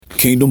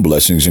Kingdom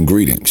blessings and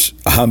greetings.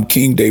 I'm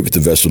King David, the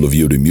vessel of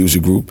Yielding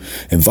Music Group,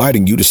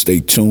 inviting you to stay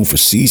tuned for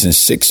season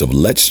 6 of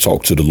Let's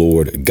Talk to the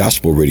Lord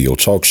gospel radio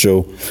talk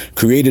show,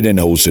 created and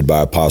hosted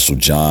by Apostle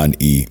John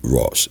E.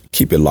 Ross.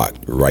 Keep it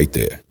locked right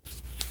there.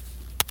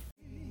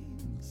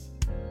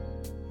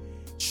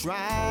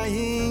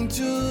 Trying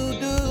to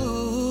do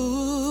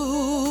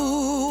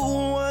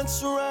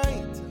what's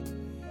right,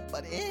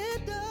 but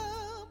end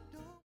up.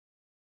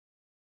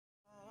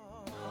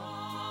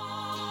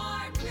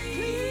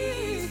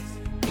 Please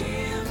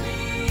give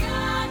me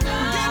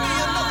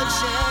another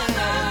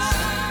chance.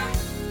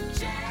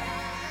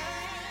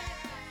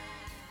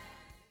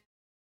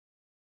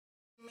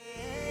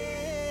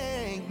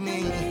 Make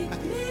me.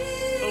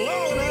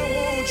 Lord, I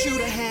want you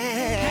to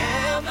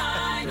have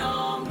thine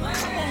own way.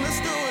 Come on, let's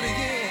do it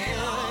again.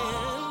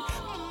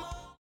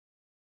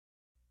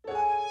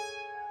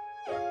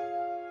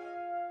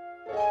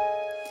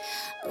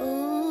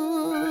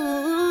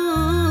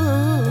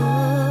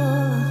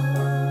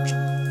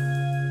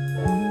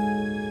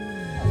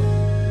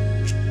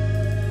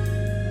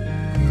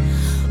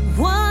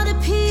 What a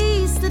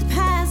peace that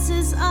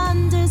passes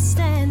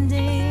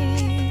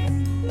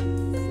understanding.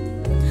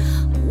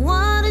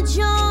 What a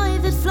joy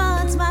that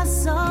floods my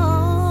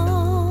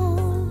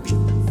soul.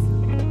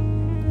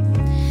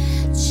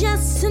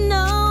 Just to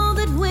know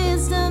that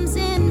wisdom's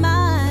in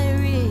my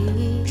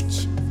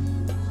reach.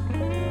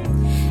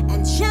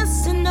 And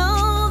just to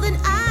know that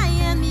I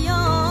am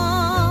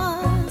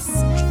yours.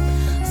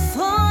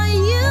 For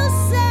you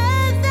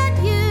said that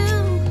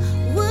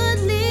you would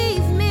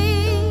leave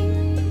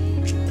me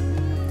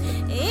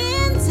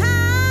in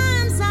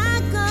times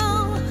I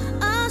go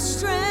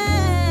astray.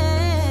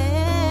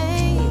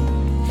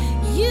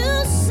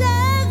 You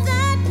said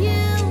that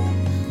you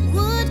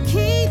would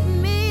keep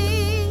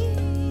me,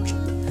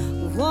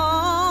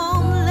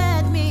 won't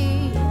let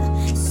me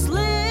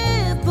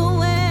slip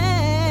away.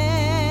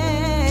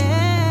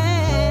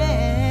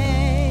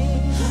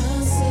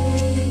 I'll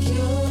seek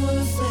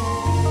your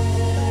face,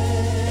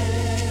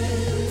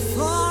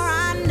 for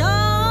I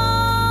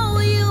know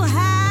you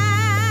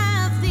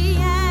have the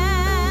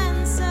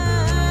answer.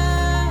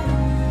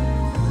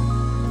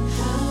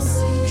 I'll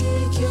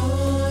seek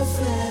your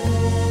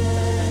face,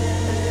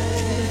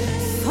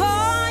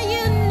 for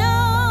you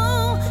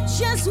know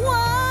just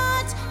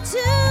what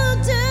to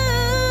do,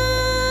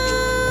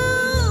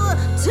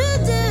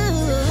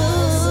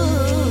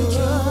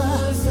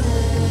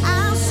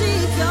 I'll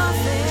seek your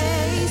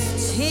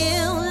face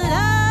till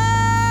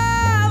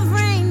love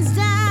rains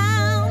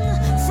down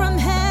from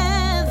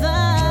heaven.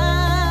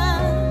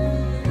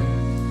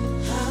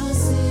 I'll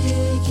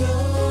seek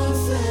your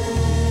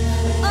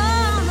face.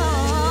 Oh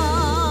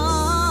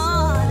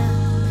Lord,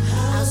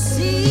 I'll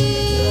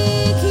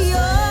seek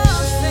your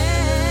face.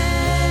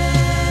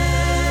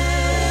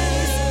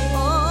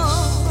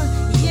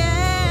 Oh,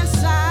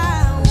 yes,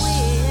 I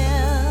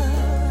will.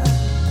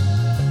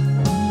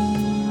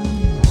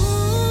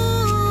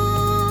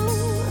 Ooh,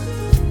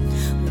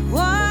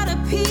 what a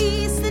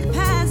peace that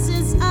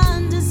passes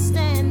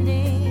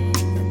understanding.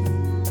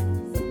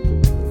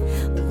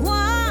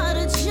 What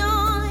a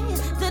joy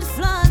that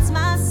floods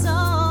my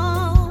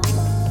soul.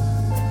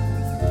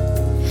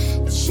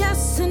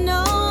 Just to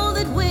know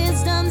that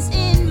wisdom's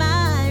in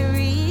my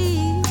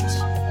reach.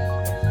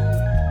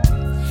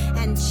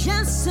 And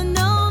just to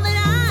know that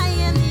I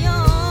am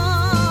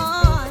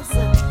yours.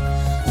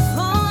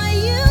 For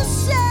you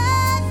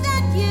said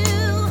that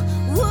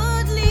you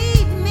would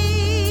lead me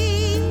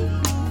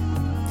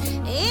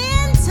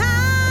in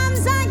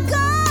times I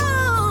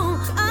go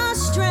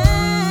astray.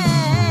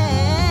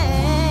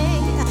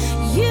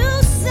 You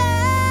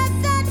said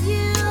that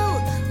you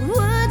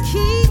would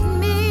keep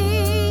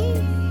me,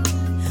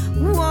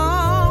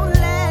 won't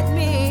let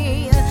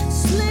me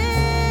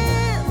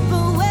slip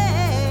away.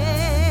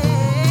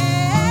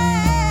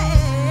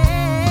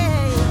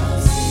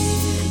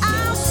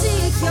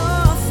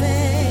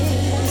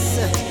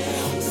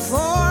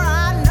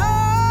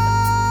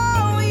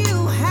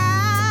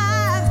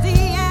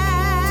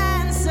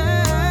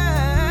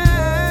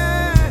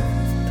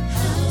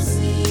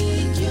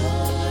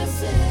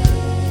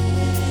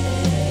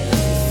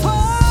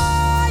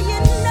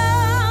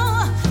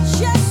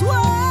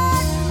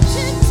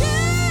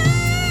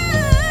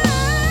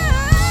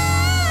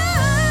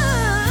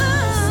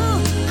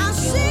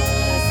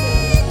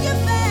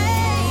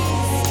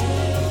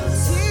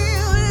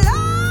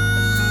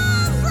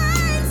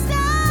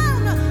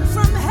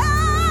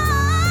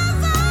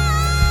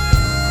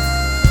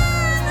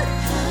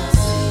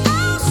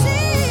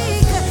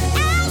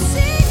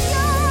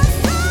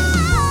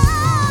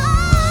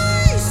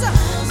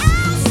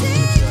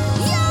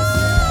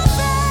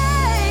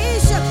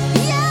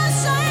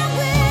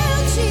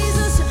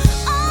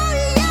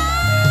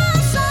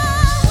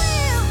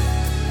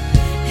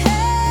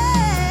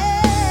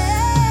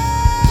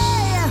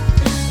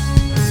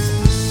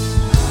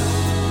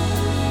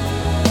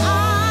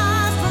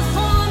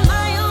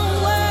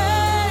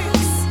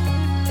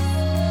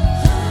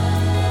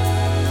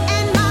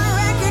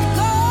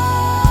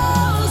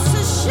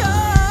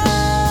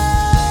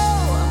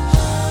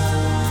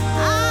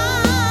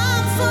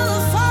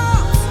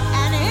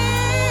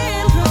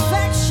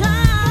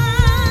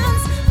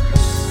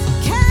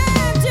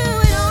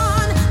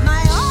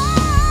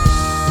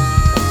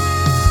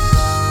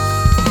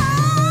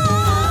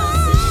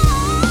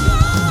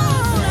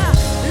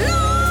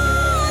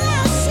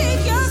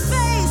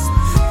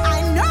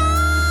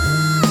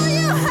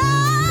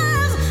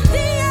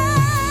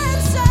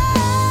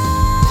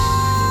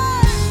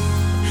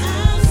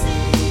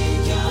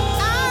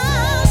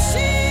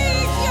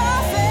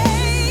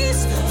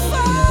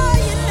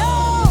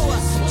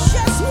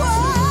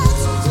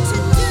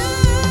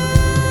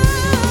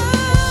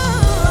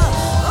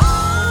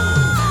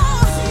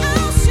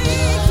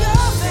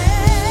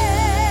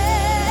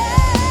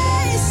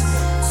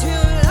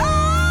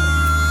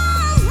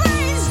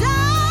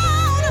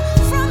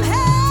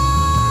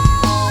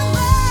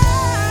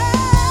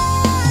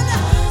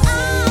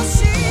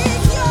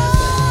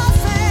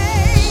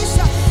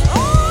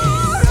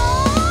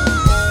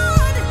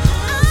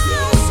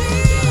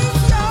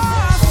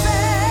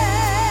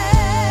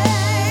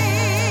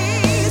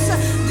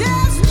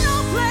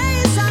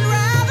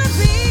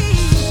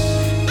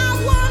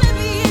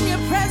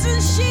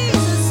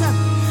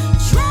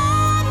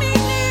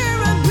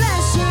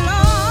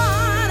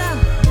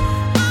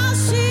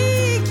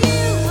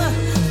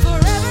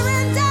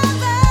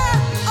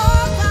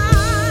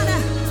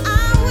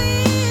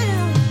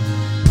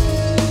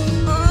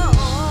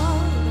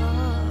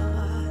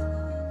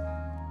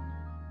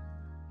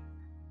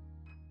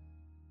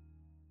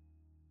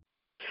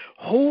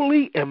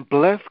 Holy and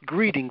blessed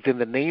greetings in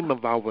the name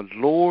of our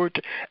Lord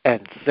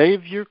and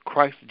Savior,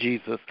 Christ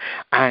Jesus.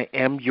 I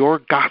am your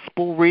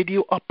gospel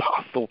radio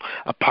apostle,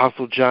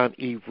 Apostle John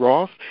E.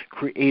 Ross,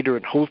 creator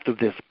and host of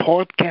this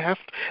podcast,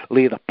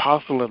 lead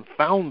apostle and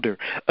founder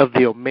of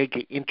the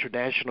Omega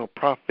International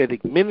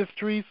Prophetic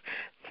Ministries.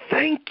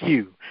 Thank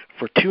you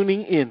for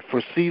tuning in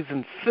for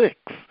Season 6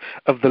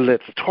 of the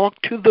Let's Talk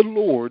to the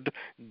Lord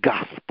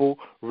Gospel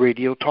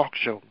Radio Talk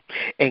Show.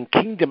 And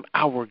Kingdom,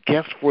 our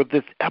guest for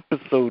this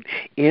episode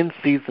in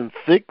Season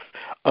 6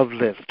 of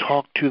Let's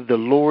Talk to the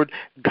Lord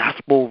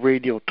Gospel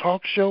Radio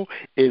Talk Show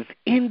is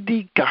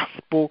indie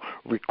gospel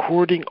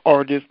recording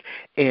artist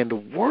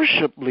and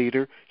worship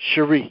leader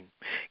Cherie.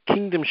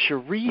 Kingdom,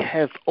 Cherie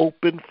has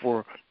opened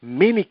for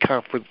many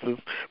conferences,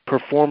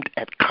 performed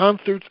at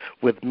concerts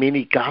with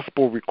many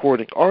gospel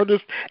recording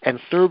artists, and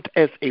served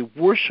as a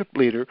worship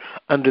leader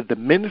under the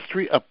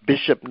ministry of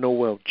Bishop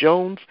Noel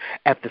Jones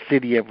at the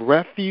City of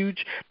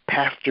Refuge,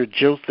 Pastor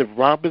Joseph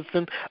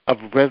Robinson of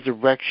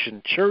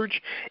Resurrection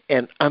Church,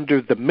 and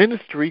under the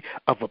ministry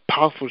of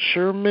Apostle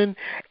Sherman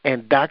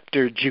and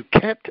Dr.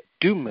 Juquette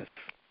Dumas.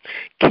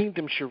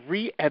 Kingdom,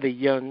 Cherie at a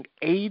young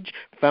age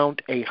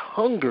found a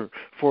hunger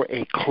for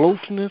a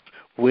closeness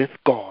with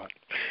God.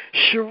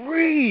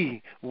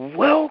 Cherie,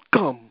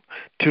 welcome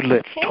to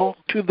Let's Talk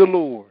to the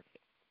Lord.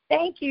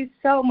 Thank you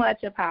so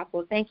much,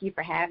 Apostle. Thank you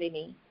for having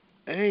me.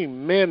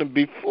 Amen. And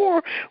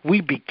before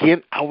we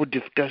begin our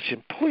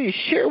discussion, please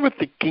share with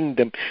the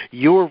kingdom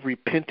your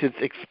repentance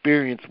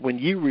experience when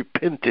you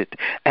repented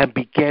and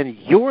began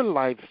your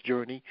life's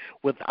journey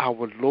with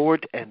our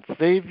Lord and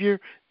Savior,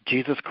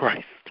 Jesus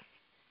Christ.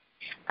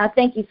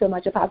 Thank you so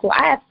much, Apostle.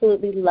 I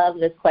absolutely love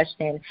this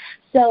question.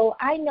 So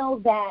I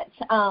know that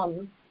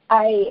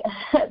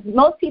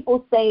most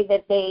people say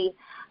that they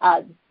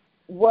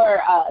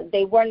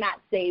were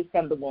not saved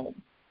from the womb.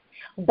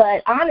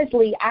 But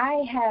honestly,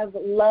 I have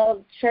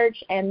loved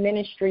church and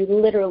ministry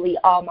literally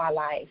all my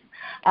life.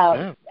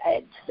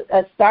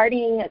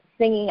 Starting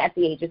singing at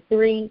the age of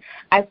 3,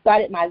 I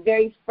started my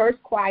very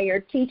first choir,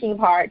 teaching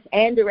parts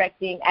and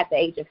directing at the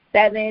age of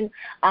 7.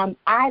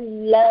 I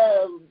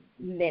love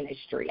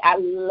ministry. I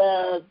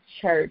loved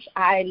church.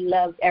 I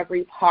loved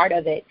every part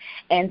of it.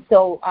 And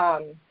so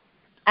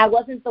I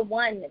wasn't the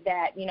one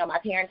that, my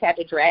parents had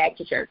to drag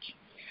to church.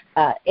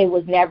 That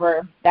was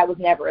never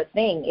a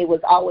thing. It was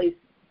always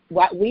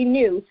what we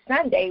knew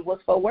Sunday was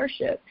for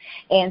worship.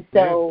 And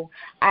so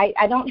I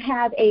don't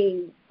have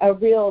a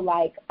real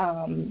like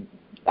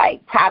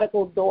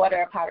prodigal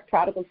daughter,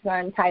 prodigal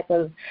son type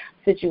of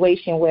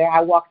situation where I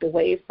walked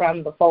away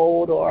from the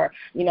fold or,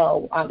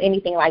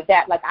 anything like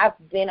that. Like, I've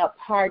been a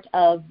part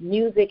of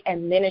music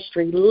and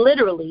ministry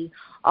literally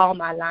all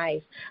my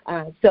life.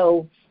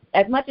 So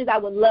as much as I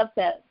would love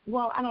to,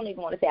 well, I don't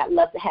even want to say I'd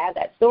love to have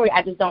that story.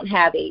 I just don't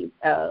have a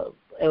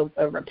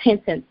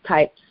repentance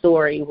type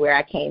story where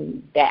I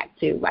came back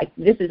to. Like,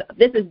 this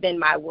has been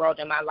my world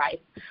and my life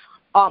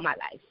all my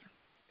life.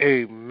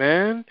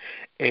 Amen,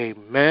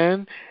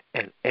 amen,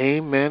 and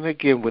amen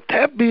again. With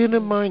that being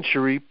in mind,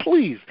 Cherie,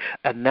 please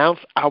announce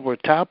our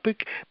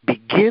topic,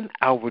 begin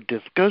our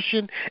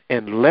discussion,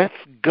 and let's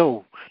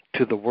go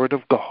to the Word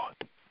of God.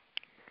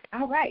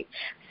 All right.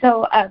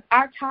 So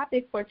our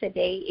topic for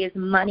today is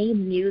money,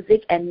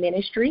 music, and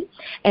ministry.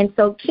 And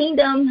so,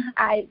 Kingdom,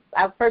 I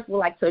first would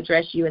like to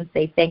address you and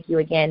say thank you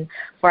again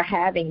for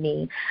having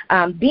me.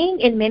 Being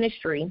in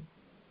ministry,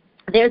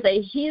 there's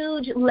a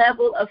huge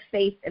level of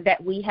faith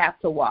that we have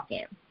to walk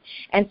in.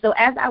 And so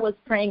as I was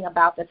praying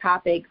about the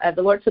topic,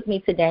 the Lord took me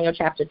to Daniel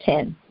chapter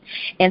 10.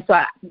 And so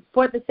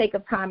for the sake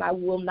of time, I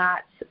will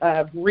not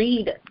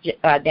read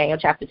Daniel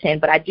chapter 10,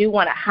 but I do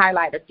want to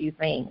highlight a few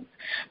things.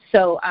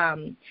 So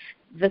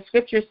the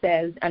scripture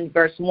says in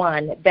verse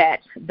 1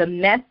 that the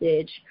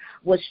message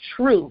was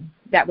true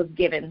that was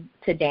given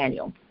to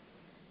Daniel.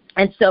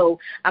 And so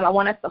I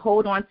want us to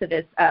hold on to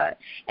this.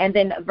 And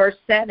then verse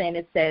 7,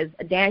 it says,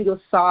 Daniel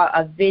saw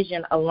a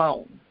vision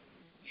alone.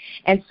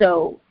 And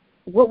so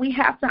what we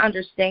have to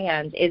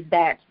understand is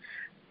that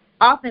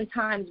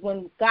oftentimes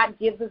when God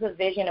gives us a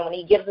vision and when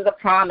he gives us a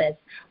promise,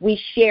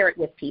 we share it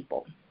with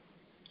people.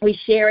 We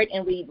share it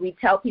and we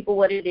tell people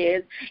what it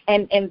is.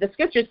 And the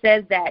scripture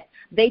says that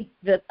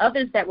the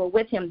others that were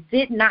with him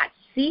did not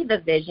see the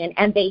vision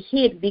and they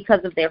hid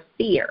because of their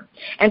fear.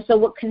 And so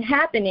what can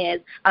happen is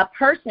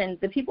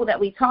the people that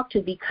we talk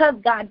to, because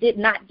God did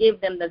not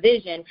give them the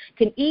vision,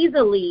 can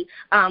easily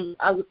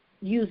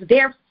use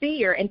their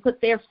fear and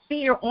put their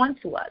fear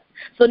onto us.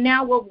 So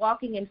now we're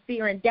walking in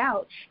fear and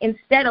doubt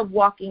instead of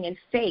walking in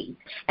faith.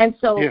 And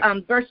so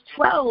verse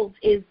 12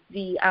 is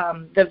the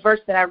verse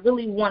that I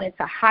really wanted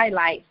to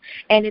highlight.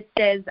 And it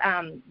says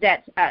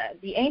that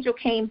the angel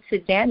came to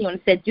Daniel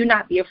and said, do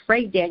not be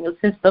afraid, Daniel,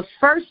 since the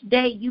first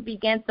day you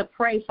began to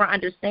pray for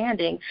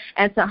understanding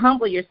and to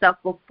humble yourself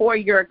before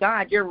your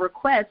God, your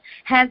request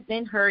has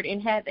been heard in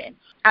heaven.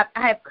 I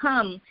have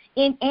come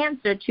in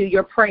answer to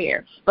your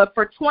prayer. But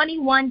for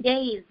 21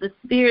 days, the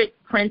spirit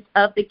prince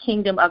of the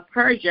kingdom of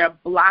Persia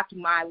blocked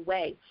my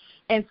way.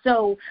 And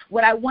so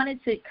what I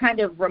wanted to kind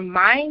of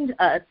remind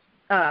us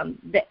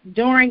that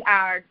during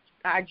our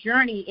our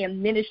journey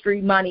in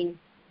ministry, money,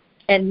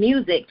 and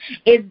music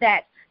is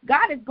that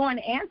God is going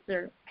to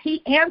answer.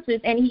 He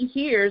answers and he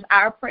hears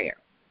our prayer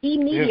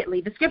immediately.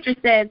 Yeah. The scripture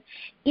says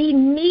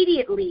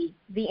immediately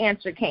the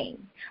answer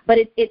came. But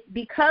it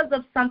because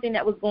of something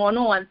that was going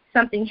on,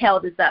 something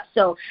held us up.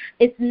 So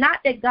it's not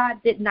that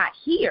God did not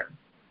hear.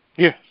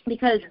 Yeah.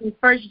 Because in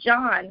 1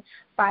 John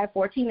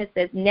 5:14 it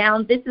says,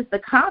 now this is the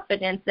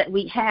confidence that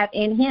we have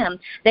in him,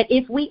 that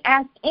if we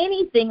ask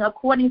anything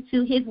according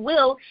to his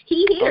will,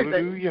 he hears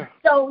us.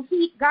 So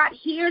God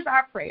hears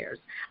our prayers.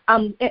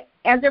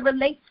 As it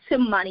relates to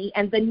money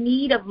and the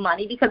need of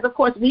money, because of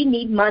course we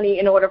need money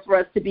in order for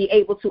us to be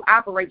able to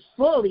operate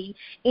fully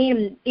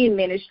in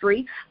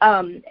ministry.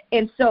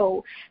 And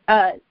so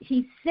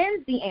he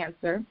sends the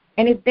answer,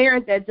 and if there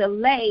is a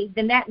delay,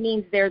 then that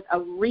means there's a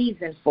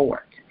reason for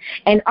it.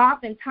 And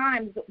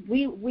oftentimes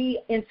we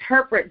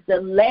interpret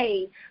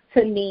delay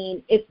to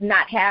mean it's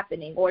not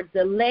happening, or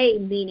delay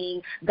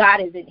meaning God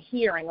isn't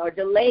hearing, or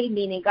delay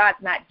meaning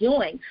God's not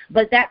doing.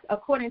 But that's,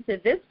 according to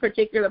this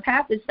particular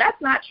passage,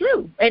 that's not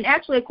true. And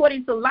actually,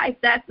 according to life,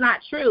 that's not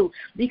true,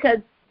 because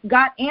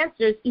God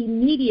answers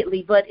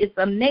immediately. But it's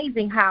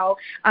amazing how,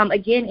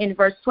 again, in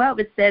verse 12,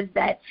 it says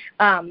that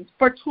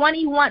for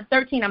 21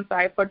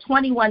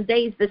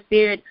 days, the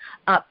spirit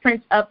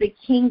prince of the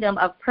kingdom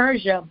of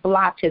Persia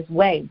blocked his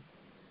way.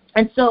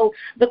 And so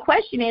the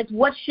question is,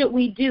 what should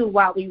we do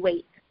while we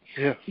wait?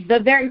 Yes. The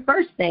very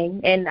first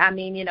thing, and I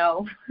mean,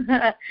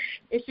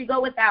 it should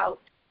go without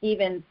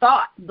even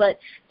thought, but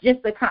just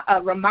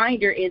a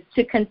reminder is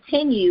to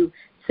continue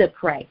to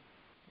pray.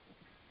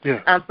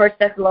 Yeah. 1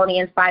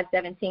 Thessalonians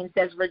 5:17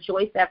 says,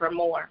 rejoice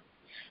evermore.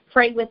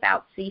 Pray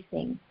without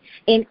ceasing.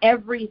 In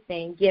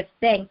everything, give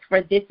thanks,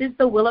 for this is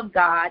the will of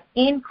God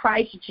in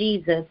Christ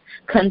Jesus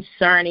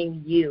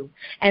concerning you.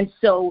 And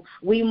so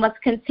we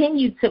must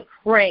continue to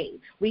pray.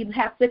 We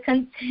have to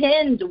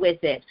contend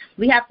with it.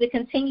 We have to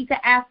continue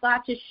to ask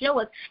God to show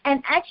us,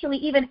 and actually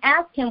even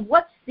ask him,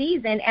 what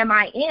season am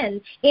I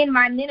in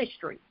my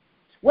ministry?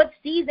 What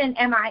season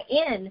am I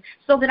in,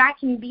 so that I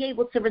can be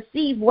able to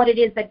receive what it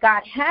is that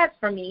God has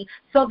for me,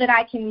 so that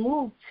I can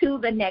move to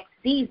the next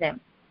season?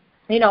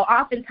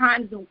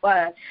 Oftentimes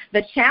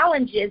the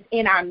challenges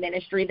in our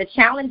ministry, the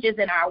challenges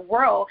in our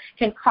world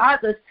can cause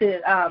us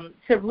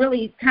to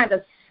really kind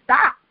of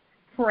stop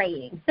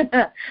praying.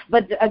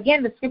 But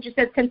again, the scripture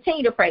says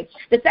continue to pray.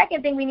 The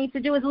second thing we need to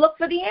do is look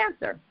for the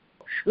answer.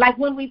 Like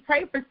when we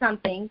pray for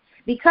something,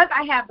 because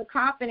I have the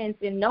confidence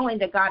in knowing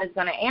that God is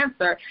going to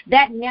answer,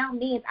 that now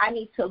means I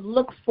need to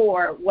look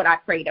for what I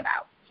prayed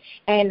about.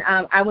 And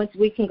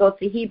we can go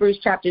to Hebrews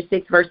chapter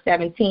 6, verse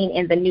 17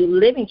 in the New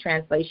Living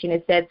Translation.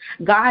 It says,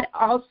 God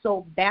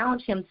also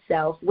bound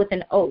himself with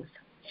an oath,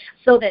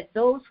 so that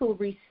those who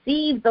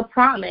received the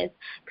promise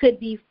could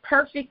be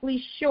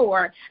perfectly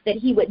sure that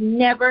he would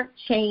never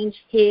change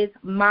his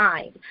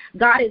mind.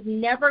 God is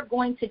never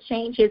going to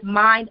change his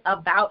mind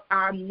about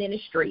our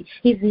ministry.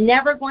 He's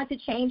never going to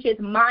change his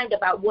mind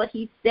about what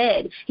he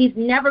said. He's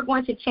never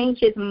going to change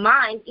his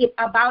mind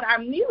about our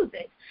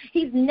music.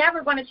 He's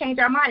never going to change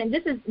our mind.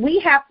 And we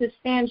have to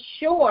stand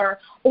sure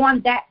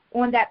on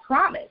that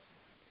promise,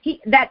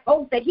 that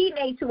oath that he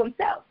made to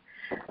himself,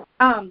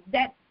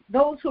 that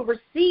those who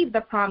receive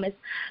the promise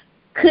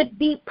could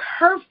be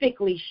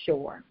perfectly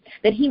sure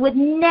that he would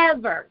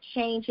never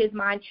change his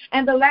mind.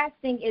 And the last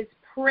thing is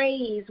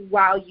praise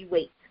while you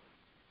wait.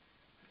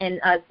 And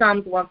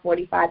Psalms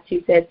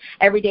 145:2 says,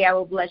 every day I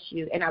will bless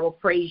you and I will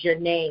praise your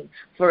name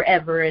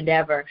forever and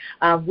ever.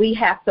 We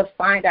have to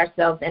find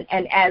ourselves,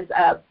 and as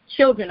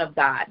children of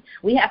God,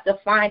 we have to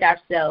find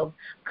ourselves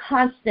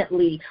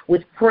constantly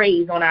with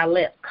praise on our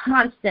lips,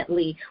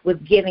 constantly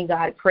with giving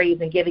God praise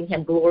and giving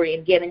him glory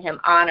and giving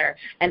him honor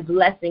and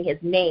blessing his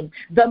name.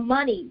 The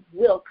money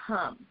will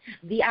come.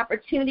 The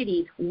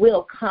opportunities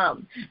will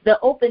come. The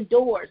open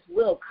doors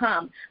will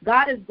come.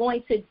 God is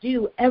going to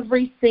do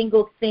every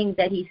single thing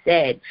that he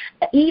said.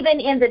 Even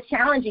in the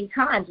challenging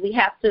times, we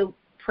have to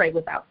pray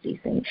without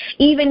ceasing.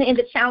 Even in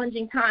the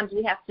challenging times,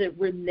 we have to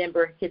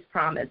remember his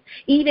promise.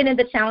 Even in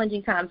the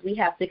challenging times, we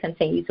have to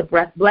continue to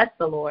bless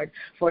the Lord,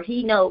 for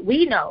we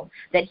know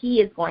that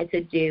he is going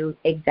to do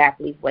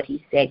exactly what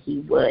he said he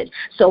would.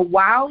 So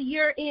while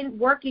you're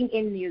working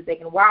in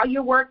music and while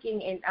you're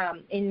working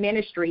in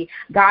ministry,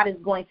 God is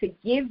going to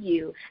give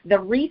you the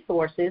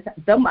resources,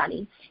 the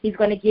money. He's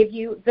going to give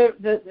you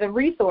the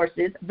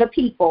resources, the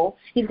people.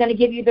 He's going to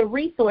give you the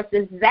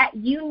resources that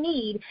you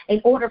need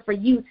in order for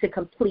you to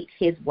complete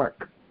his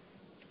work.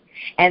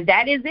 And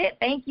that is it.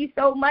 Thank you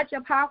so much,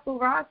 Apostle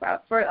Ross,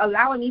 for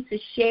allowing me to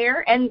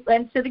share and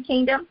to the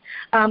kingdom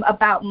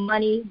about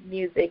money,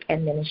 music,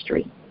 and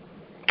ministry.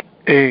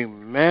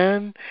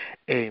 Amen,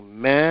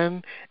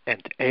 amen,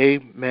 and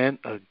amen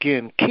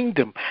again.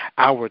 Kingdom,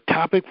 our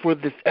topic for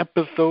this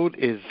episode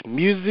is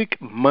music,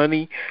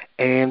 money,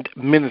 and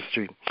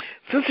ministry.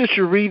 Sister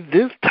Cherie,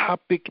 this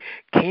topic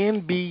can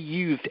be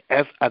used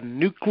as a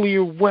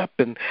nuclear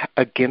weapon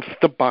against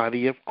the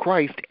body of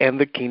Christ and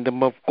the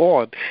kingdom of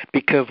God,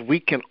 because we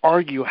can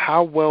argue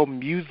how well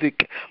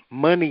music,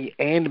 money,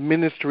 and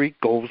ministry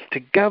goes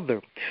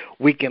together.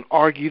 We can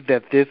argue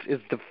that this is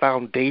the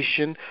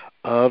foundation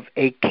of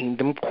a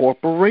kingdom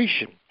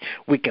corporation.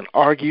 We can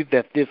argue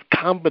that this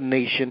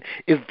combination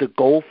is the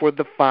goal for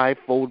the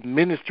fivefold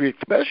ministry,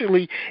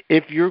 especially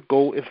if your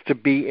goal is to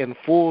be in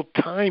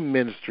full-time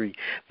ministry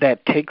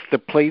that takes the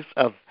place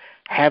of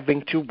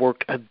having to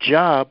work a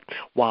job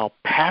while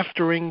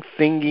pastoring,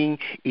 singing,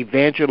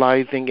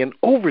 evangelizing, and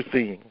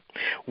overseeing.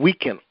 We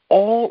can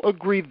all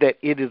agree that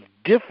it is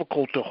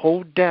difficult to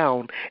hold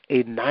down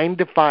a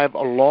 9-to-5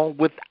 along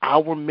with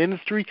our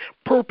ministry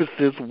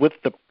purposes. With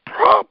the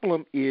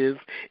problem is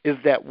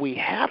that we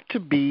have to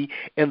be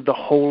in the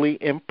holy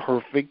and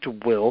perfect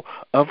will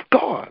of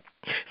God.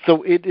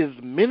 So it is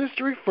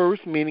ministry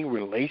first, meaning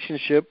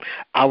relationship.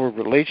 Our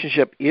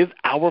relationship is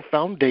our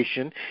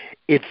foundation.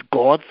 It's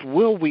God's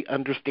will. We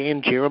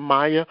understand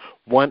Jeremiah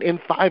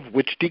 1:5,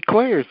 which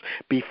declares,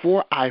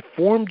 "Before I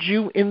formed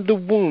you in the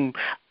womb,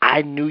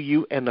 I knew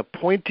you and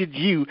appointed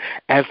you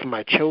as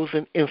my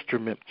chosen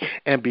instrument.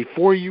 And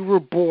before you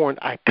were born,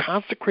 I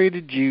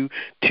consecrated you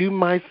to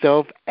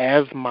myself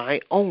as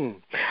my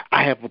own.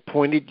 I have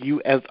appointed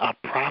you as a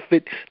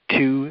prophet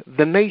to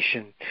the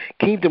nation."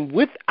 Kingdom,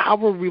 with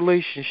our relationship,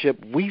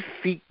 we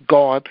seek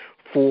God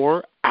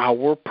for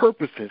our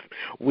purposes.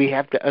 We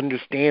have to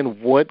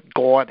understand what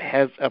God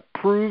has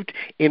approved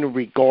in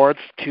regards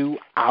to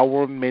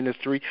our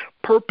ministry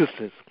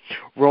purposes.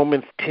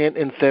 Romans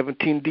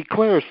 10:17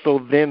 declares, "So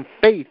then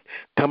faith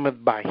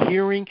cometh by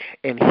hearing,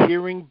 and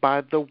hearing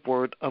by the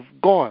word of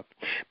God."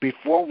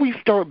 Before we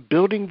start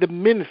building the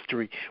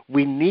ministry,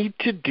 we need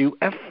to do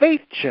a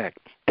faith check.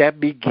 That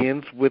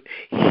begins with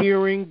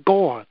hearing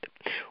God.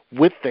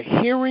 With the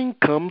hearing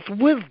comes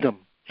wisdom.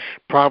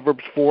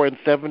 Proverbs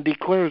 4:7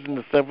 declares in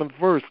the 7th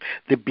verse,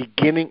 "The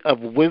beginning of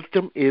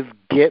wisdom is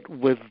get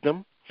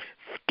wisdom.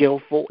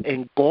 Skillful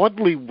and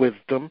godly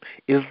wisdom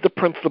is the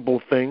principal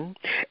thing,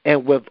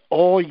 and with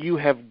all you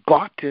have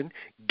gotten,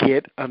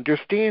 get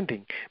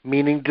understanding,"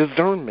 meaning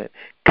discernment,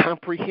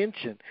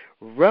 comprehension,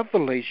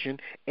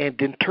 revelation,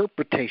 and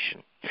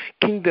interpretation.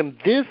 Kingdom,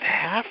 this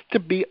has to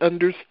be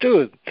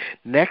understood.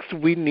 Next,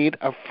 we need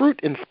a fruit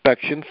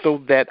inspection so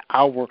that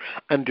our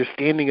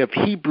understanding of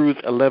Hebrews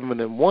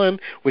 11:1,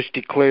 which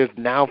declares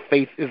now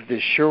faith is the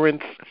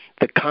assurance,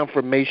 the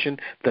confirmation,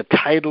 the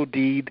title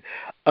deed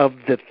of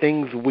the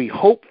things we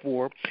hope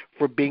for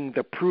being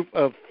the proof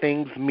of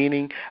things,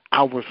 meaning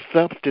our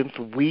substance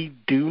we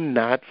do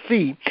not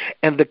see,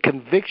 and the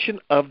conviction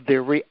of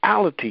their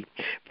reality.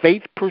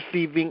 Faith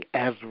perceiving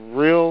as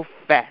real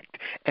fact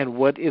and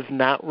what is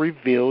not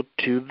revealed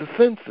to the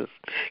senses.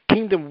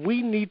 Kingdom,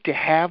 we need to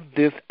have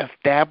this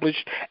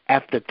established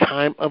at the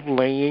time of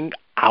laying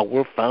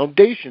our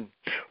foundation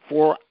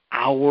for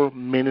our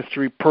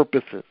ministry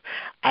purposes.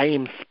 I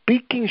am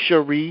speaking,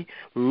 Cherie,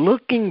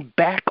 looking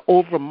back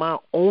over my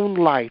own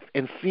life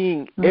and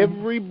seeing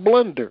every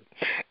blunder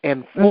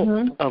and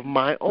fault of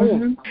my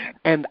own.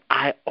 And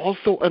I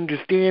also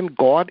understand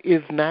God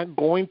is not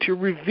going to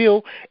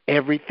reveal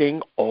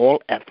everything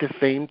all at the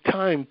same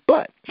time.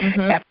 But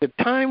at the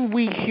time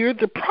we hear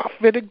the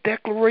prophetic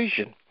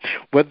declaration,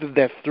 whether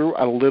that's through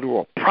a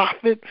literal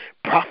prophet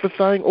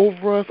prophesying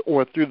over us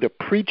or through the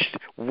preached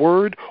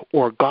word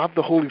or God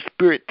the Holy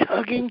Spirit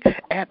tugging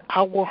at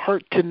our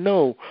heart to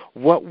know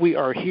what we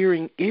are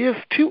hearing is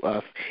to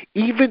us,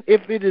 even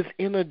if it is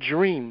in a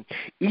dream,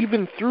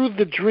 even through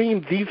the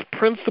dream, these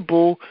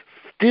principles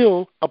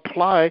still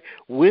apply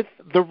with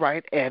the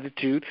right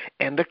attitude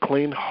and a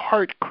clean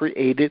heart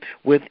created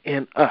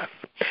within us.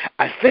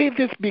 I say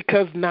this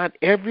because not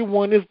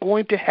everyone is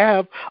going to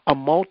have a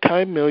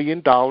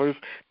multi-million-dollar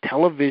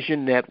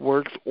television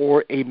networks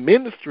or a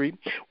ministry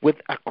with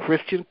a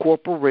Christian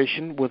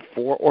corporation with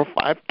 4 or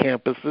 5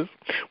 campuses,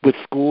 with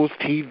schools,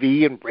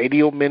 TV, and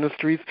radio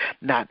ministries.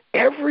 Not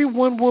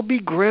everyone will be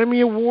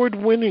Grammy Award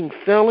winning,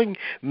 selling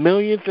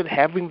millions, and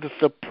having the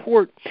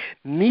support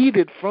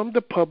needed from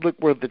the public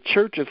where the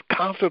churches,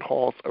 concert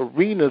halls,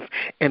 arenas,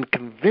 and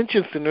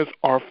convention centers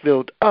are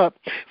filled up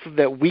so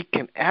that we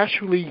can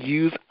actually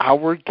use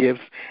our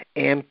gifts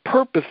and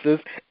purposes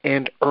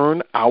and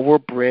earn our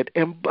bread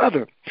and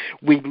butter.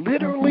 We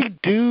literally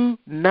do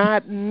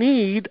not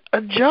need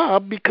a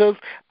job because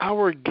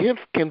our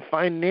gifts can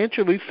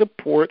financially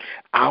support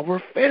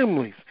our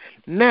families.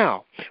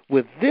 Now,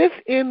 with this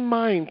in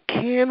mind,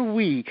 can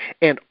we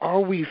and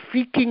are we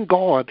seeking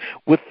God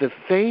with the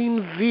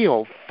same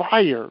zeal,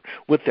 fire,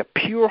 with a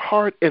pure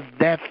heart if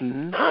that's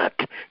not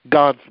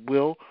God's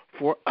will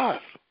for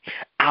us?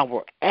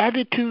 Our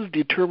attitudes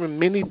determine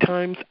many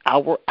times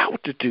our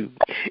altitude.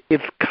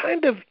 It's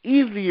kind of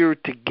easier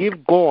to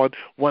give God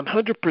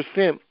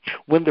 100%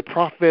 when the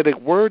prophetic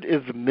word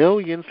is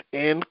millions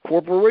and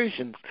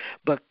corporations.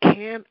 But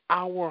can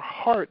our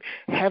heart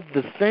have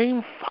the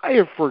same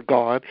fire for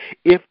God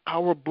if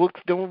our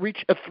books don't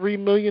reach a $3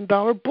 million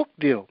book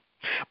deal?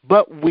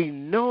 But we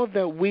know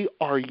that we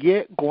are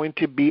yet going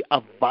to be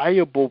a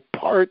viable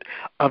part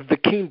of the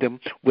kingdom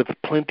with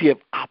plenty of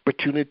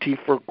opportunity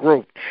for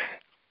growth.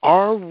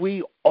 Are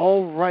we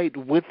all right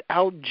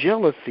without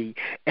jealousy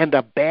and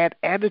a bad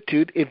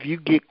attitude if you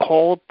get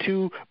called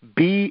to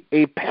be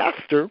a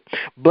pastor,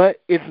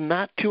 but it's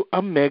not to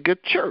a mega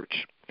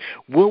church?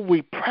 Will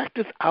we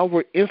practice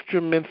our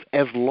instruments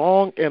as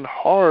long and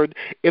hard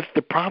if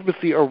the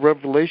prophecy or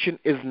revelation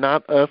is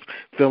not us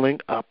filling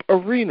up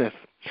arenas?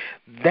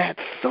 That's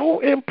so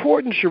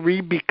important,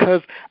 Cherie,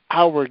 because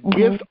our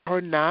gifts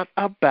are not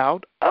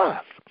about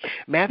us.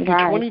 Matthew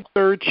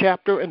 23rd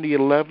chapter and the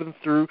 11th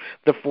through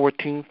the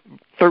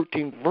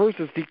 13th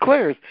verses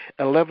declares,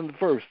 11th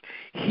verse,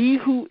 he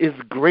who is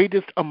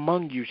greatest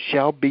among you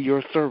shall be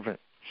your servant.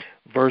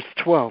 Verse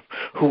 12,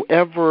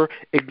 whoever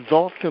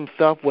exalts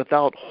himself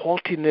without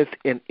haughtiness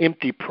and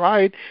empty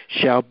pride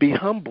shall be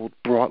humbled,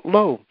 brought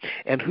low.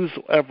 And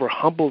whosoever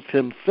humbles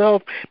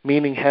himself,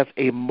 meaning has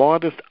a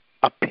modest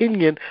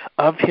opinion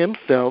of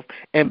himself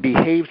and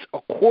behaves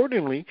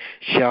accordingly,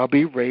 shall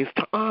be raised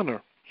to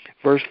honor.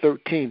 Verse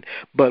 13,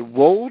 but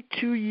woe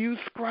to you,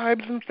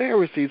 scribes and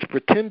Pharisees,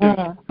 pretenders,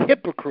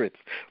 hypocrites,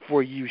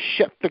 for you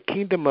shut the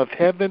kingdom of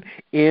heaven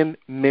in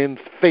men's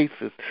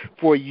faces.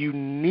 For you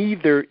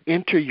neither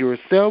enter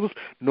yourselves,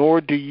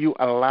 nor do you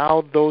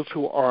allow those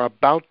who are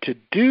about to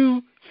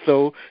do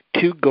so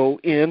to go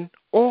in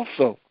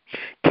also.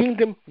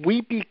 Kingdom,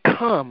 we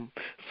become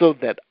so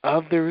that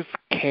others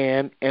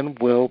can and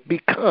will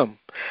become.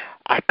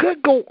 I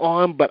could go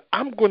on, but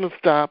I'm going to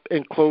stop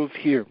and close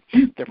here.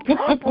 The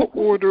proper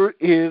order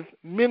is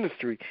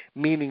ministry,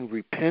 meaning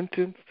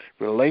repentance,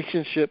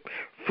 relationship,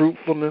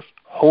 fruitfulness,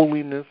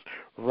 holiness,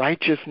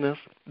 righteousness,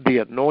 the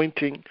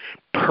anointing,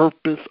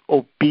 purpose,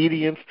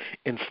 obedience,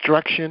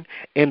 instruction,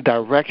 and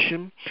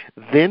direction.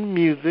 Then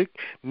music,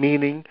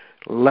 meaning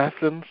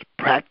lessons,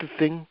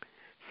 practicing,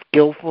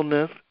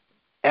 skillfulness,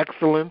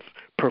 excellence,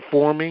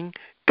 performing,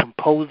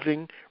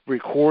 composing,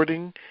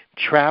 recording,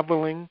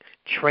 traveling,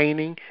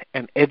 training,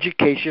 and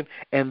education,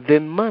 and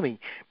then money,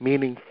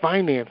 meaning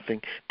financing,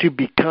 to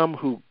become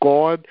who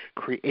God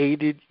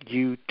created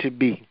you to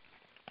be.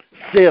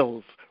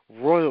 Sales,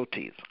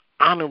 royalties,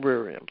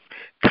 honorariums,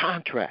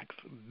 contracts,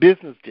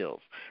 business deals,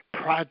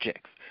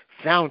 projects,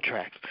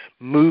 soundtracks,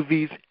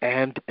 movies,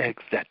 and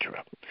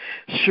etc.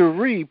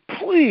 Cherie,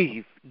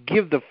 please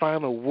give the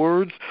final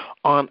words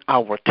on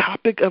our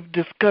topic of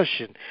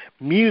discussion,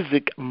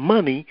 music,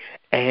 money,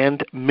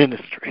 and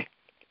ministry.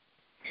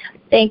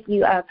 Thank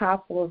you,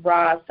 Apostle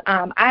Ross.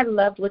 I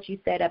loved what you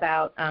said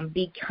about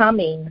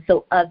becoming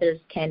so others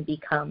can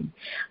become.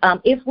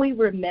 If we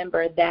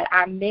remember that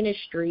our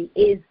ministry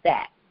is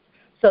that,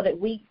 so that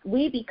we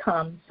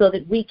become, so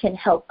that we can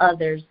help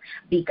others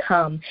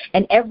become.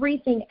 And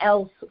everything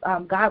else,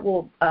 God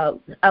will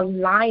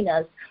align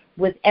us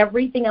with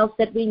everything else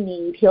that we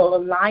need. He'll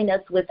align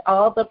us with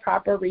all the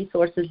proper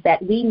resources that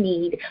we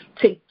need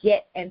to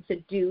get and to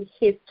do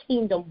his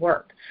kingdom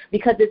work.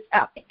 Because it's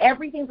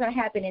everything's going to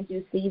happen in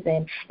due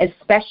season,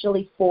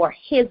 especially for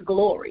his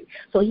glory.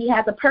 So he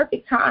has a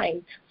perfect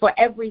time for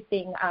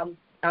everything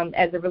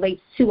as it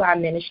relates to our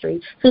ministry.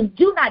 So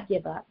do not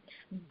give up.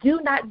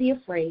 Do not be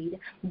afraid.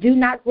 Do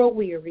not grow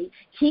weary.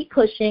 Keep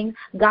pushing.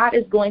 God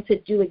is going to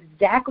do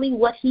exactly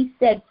what he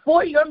said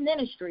for your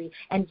ministry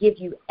and give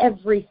you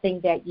everything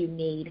that you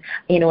need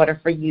in order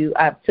for you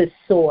to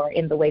soar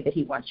in the way that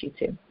he wants you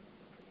to.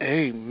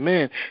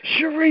 Amen.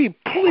 Cherie,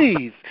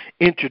 please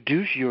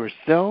introduce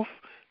yourself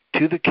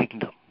to the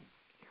kingdom.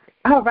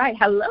 All right.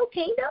 Hello,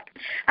 Kingdom.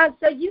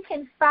 So you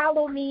can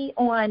follow me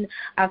on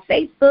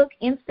Facebook,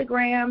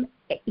 Instagram,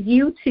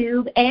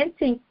 YouTube, and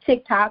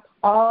TikTok,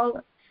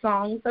 all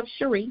Songs of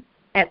Cherie,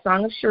 at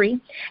Song of Cherie.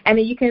 And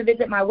then you can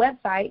visit my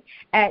website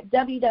at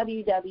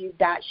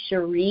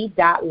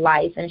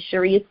www.cherie.life. And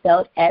Cherie is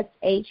spelled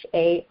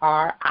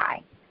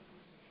S-H-A-R-I.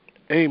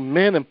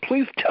 Amen. And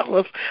please tell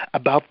us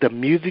about the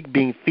music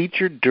being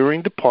featured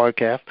during the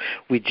podcast.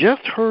 We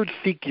just heard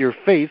Seek Your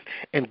Face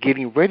and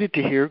getting ready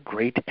to hear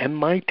Great and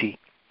Mighty.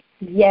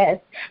 Yes.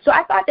 So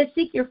I thought that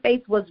Seek Your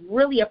Face was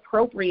really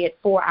appropriate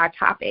for our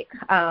topic.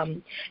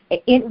 When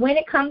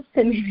it comes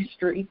to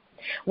ministry,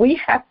 we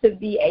have to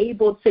be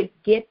able to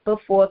get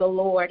before the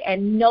Lord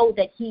and know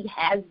that he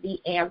has the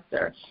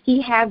answer.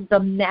 He has the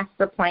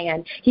master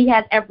plan. He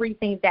has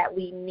everything that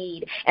we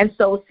need. And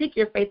so Seek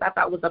Your Face, I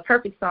thought, was a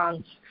perfect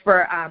song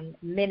for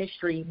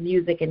ministry,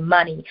 music, and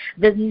money.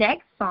 The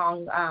next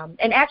song,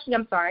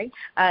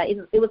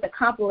 it was a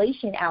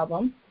compilation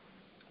album.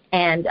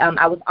 And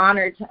I was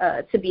honored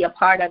to be a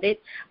part of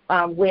it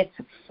with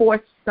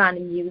Fourth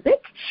Son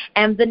Music.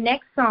 And the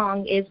next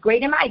song is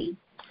Great and Mighty.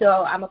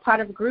 So I'm a part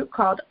of a group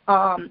called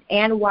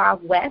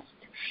Anwar West.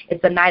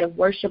 It's a night of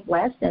worship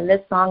West, and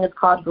this song is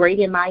called Great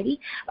and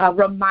Mighty,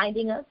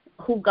 reminding us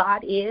who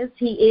God is.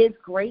 He is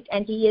great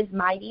and he is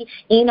mighty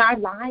in our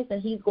lives, and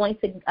he's going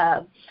to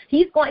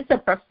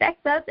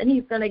perfect us, and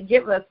he's going to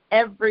give us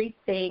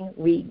everything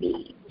we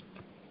need.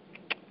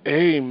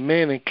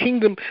 Amen. And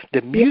Kingdom,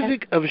 the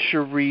music of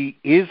Cherie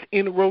is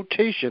in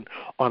rotation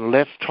on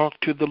Let's Talk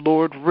to the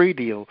Lord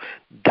Radio.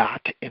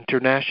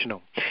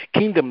 International.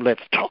 Kingdom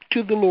Let's Talk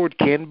to the Lord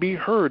can be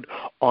heard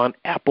on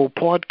Apple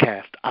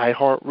Podcast,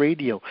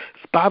 iHeartRadio,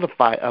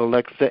 Spotify,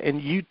 Alexa,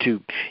 and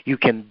YouTube. You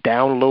can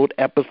download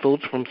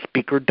episodes from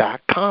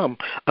Speaker.com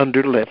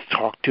under Let's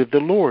Talk to the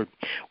Lord.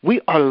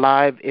 We are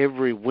live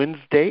every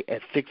Wednesday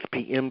at 6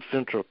 p.m.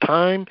 Central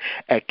Time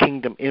at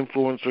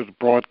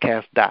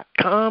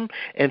KingdomInfluencersBroadcast.com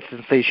and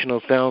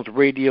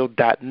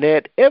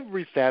SensationalSoundsRadio.net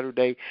every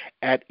Saturday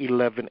at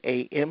 11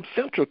 a.m.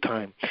 Central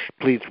Time.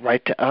 Please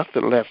write to us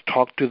at Let's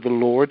Talk to the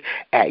Lord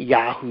at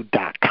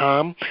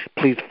yahoo.com.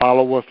 Please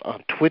follow us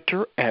on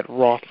Twitter at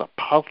Ross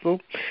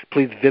Apostle.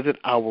 Please visit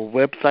our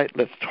website,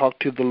 Let's Talk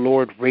to the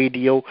Lord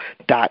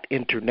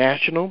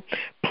Radio.international.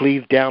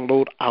 Please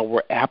download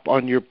our app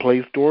on your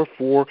Play Store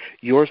for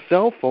your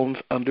cell phones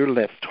under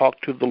Let's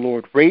Talk to the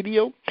Lord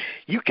Radio.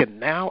 You can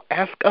now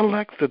ask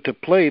Alexa to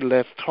play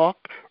Let's Talk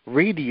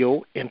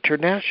Radio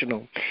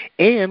International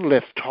and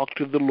Let's Talk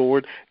to the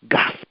Lord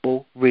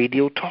Gospel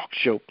Radio Talk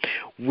Show.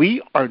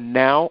 We are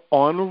now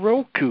on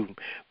Roku.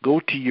 Go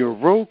to your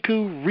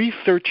Roku,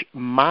 research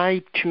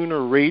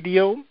MyTuner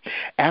Radio.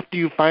 After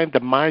you find the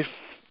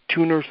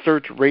MyTuner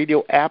Search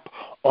Radio app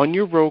on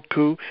your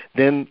Roku,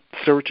 then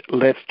search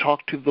Let's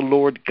Talk to the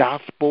Lord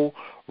Gospel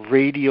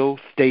Radio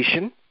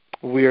Station.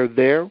 We're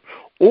there.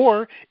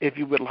 Or if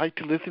you would like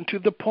to listen to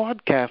the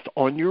podcast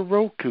on your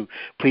Roku,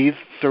 please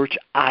search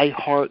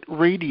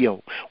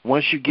iHeartRadio.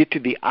 Once you get to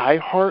the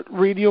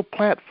iHeartRadio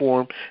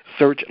platform,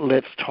 search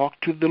Let's Talk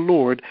to the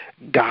Lord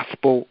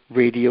Gospel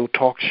Radio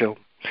Talk Show.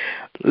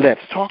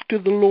 Let's Talk to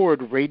the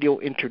Lord Radio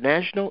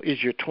International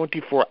is your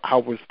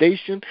 24-hour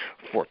station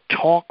for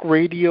talk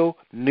radio,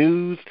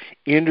 news,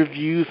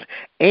 interviews,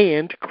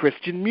 and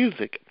Christian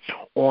music.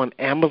 On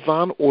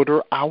Amazon,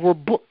 order our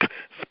book,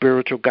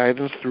 Spiritual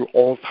Guidance Through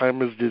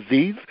Alzheimer's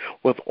Disease,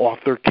 with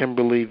author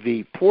Kimberly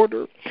V.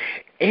 Porter.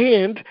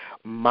 And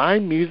my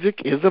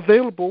music is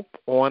available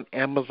on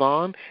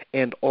Amazon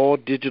and all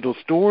digital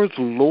stores.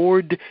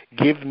 Lord,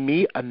 Give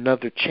Me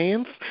Another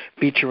Chance,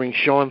 featuring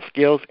Sean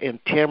Scales and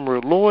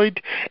Tamara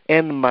Lloyd.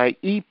 And my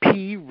EP,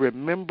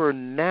 Remember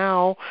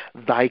Now,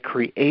 Thy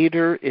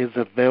Creator, is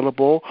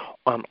available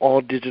on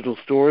all digital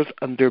stores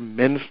under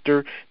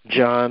Minister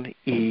John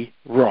E.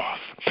 Ross.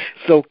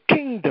 So,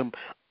 Kingdom,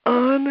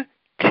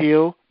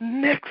 until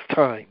next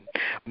time,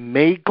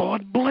 may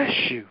God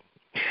bless you.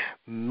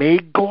 May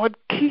God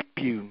keep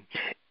you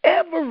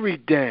every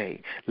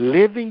day,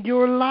 living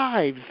your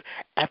lives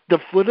at the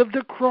foot of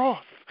the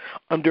cross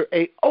under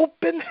an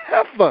open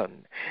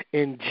heaven.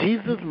 In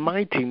Jesus'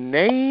 mighty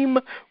name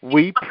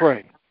we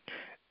pray.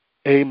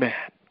 Amen.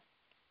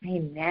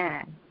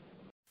 Amen.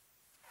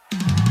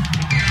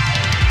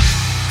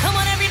 Come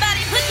on,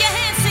 everybody, put your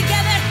hands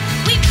together.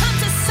 We come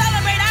to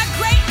celebrate our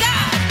great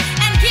God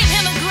and give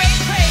him a great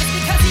praise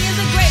because he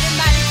is a great and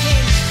mighty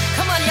King.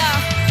 Come on,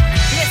 y'all.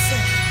 Listen.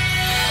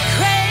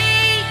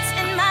 Great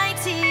and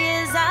mighty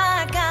is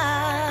our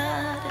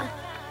God.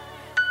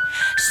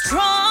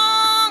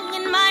 Strong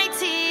and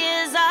mighty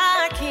is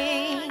our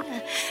King.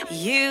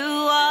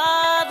 You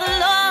are the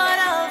Lord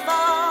of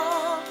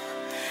all.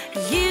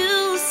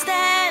 You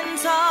stand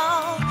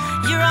tall.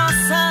 You're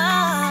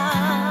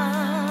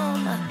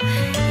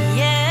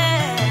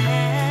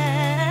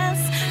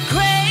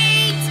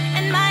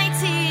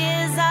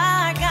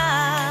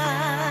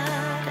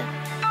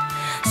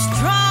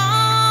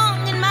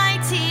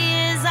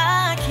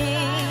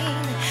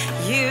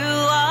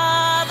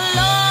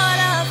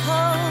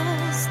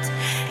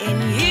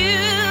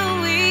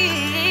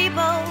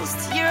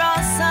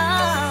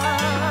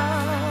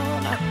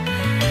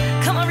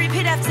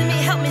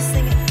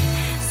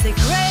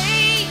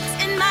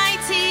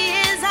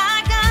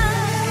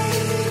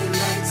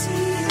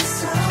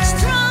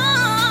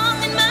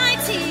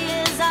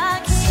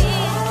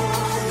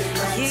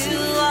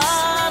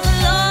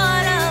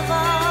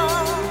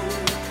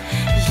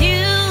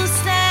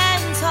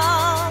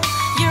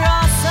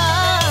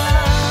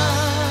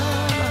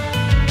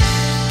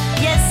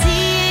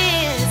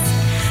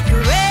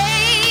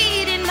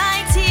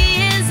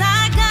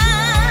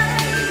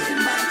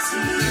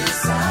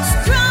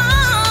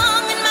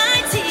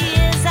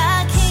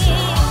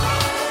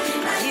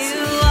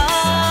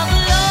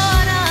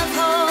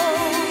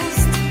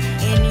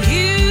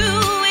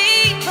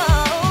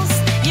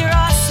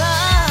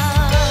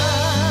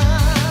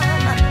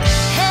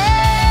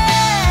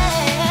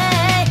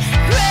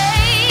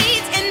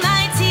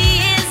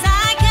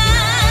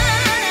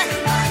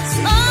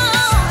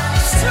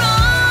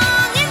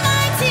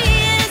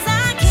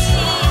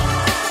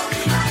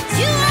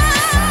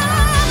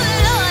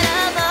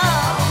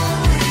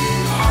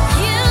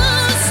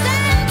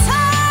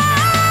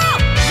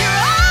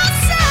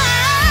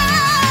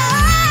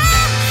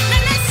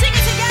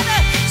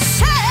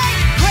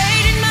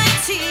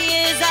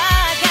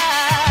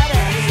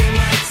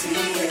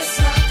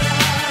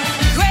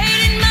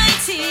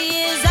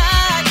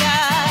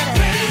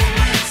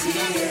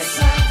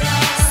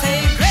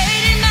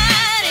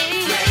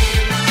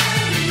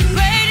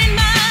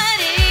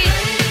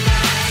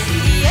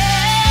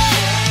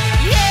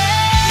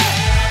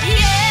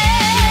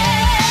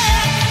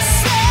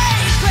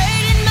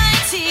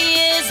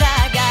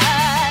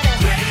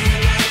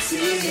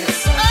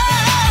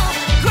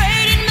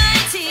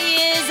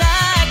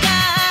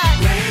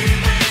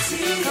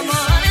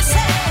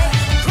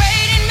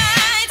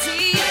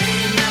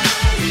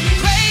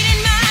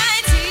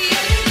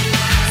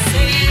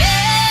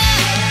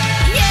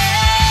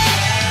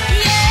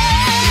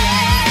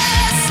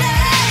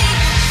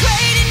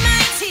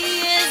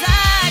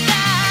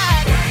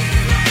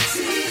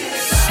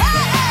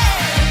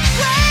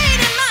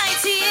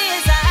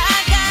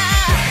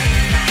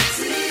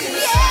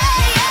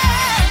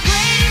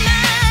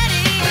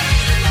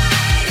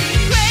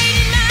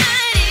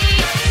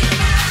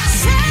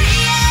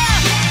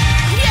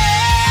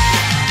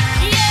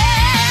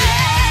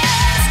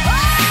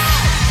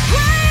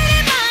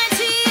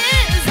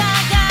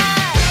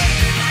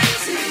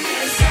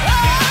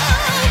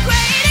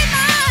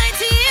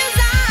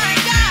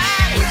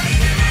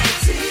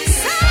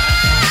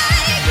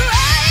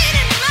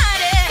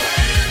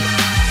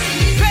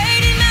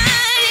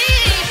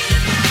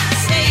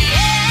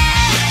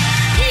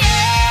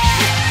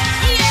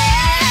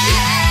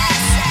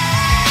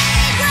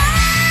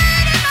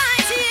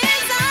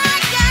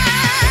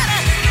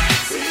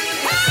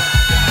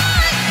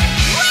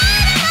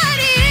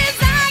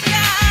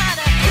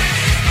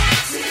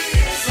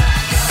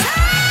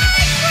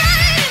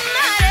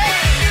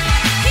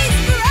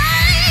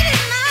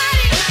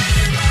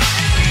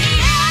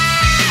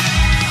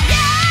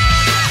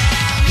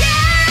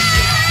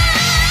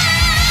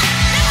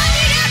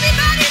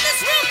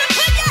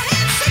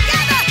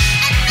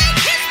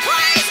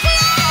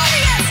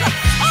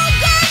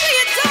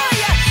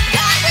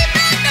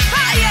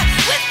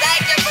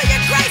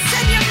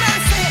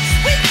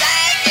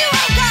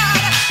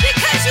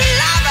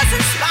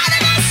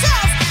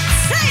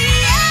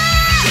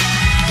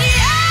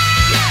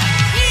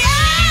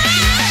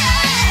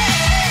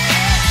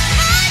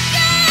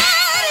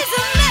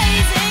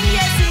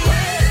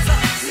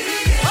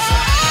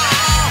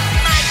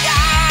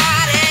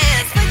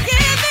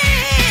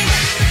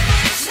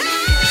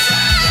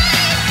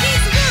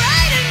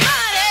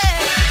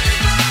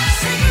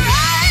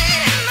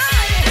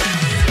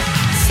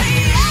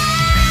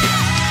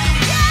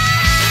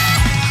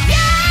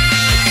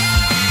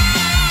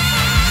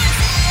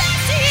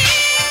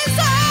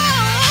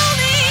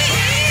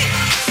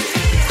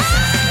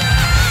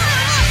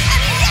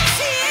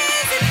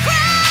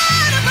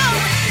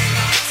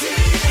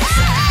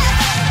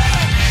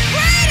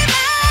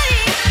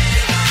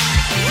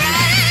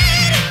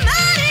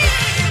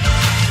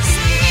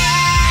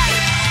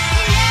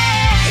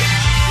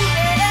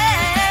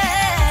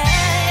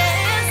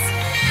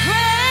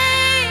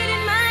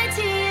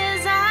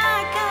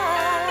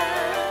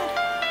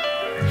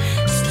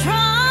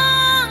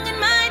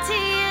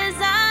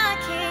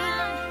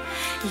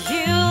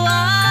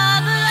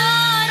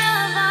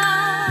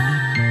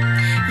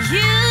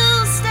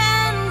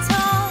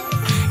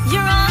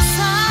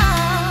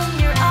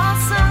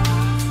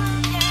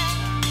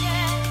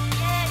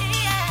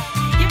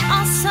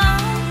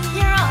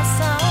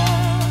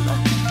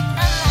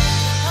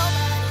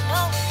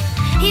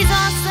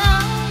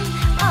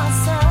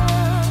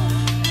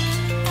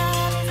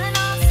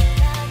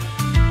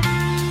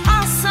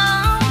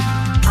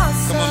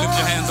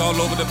All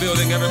over the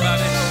building,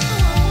 everybody.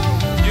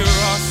 You're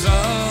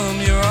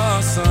awesome, you're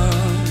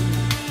awesome.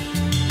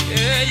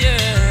 Yeah,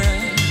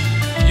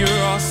 yeah.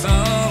 You're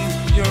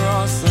awesome, you're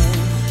awesome.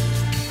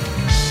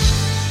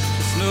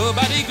 There's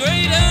nobody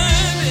greater.